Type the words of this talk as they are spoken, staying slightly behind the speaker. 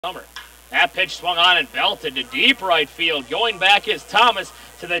Summer. That pitch swung on and belted to deep right field. Going back is Thomas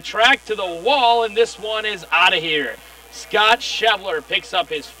to the track, to the wall, and this one is out of here. Scott Schebler picks up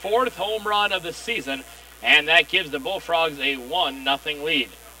his 4th home run of the season, and that gives the Bullfrogs a 1-0 lead.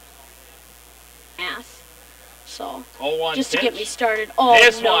 So, 0-1 just pitch. to get me started. Oh,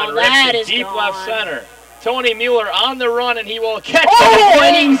 this no, one that rips is to deep gone. left center. Tony Mueller on the run, and he will catch Oh,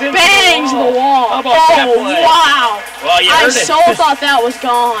 it. and he bangs the wall. How about that play? Wow. Well, you I heard it. so thought that was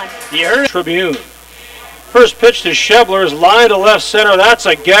gone. You heard it. Tribune. First pitch to Schebler is line to left center. That's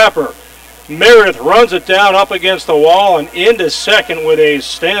a gapper. Meredith runs it down up against the wall, and into second with a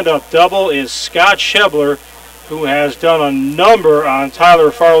stand-up double is Scott Schebler, who has done a number on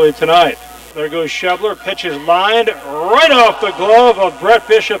Tyler Farley tonight. There goes Schebler, pitches lined right off the glove of Brett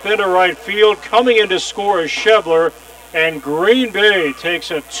Bishop into right field. Coming in to score is Schebler, and Green Bay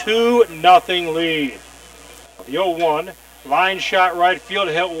takes a 2-0 lead. The 0-1, line shot right field,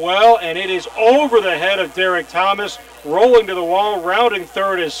 hit well, and it is over the head of Derek Thomas. Rolling to the wall, rounding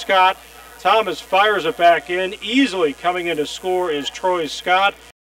third is Scott. Thomas fires it back in. Easily coming in to score is Troy Scott.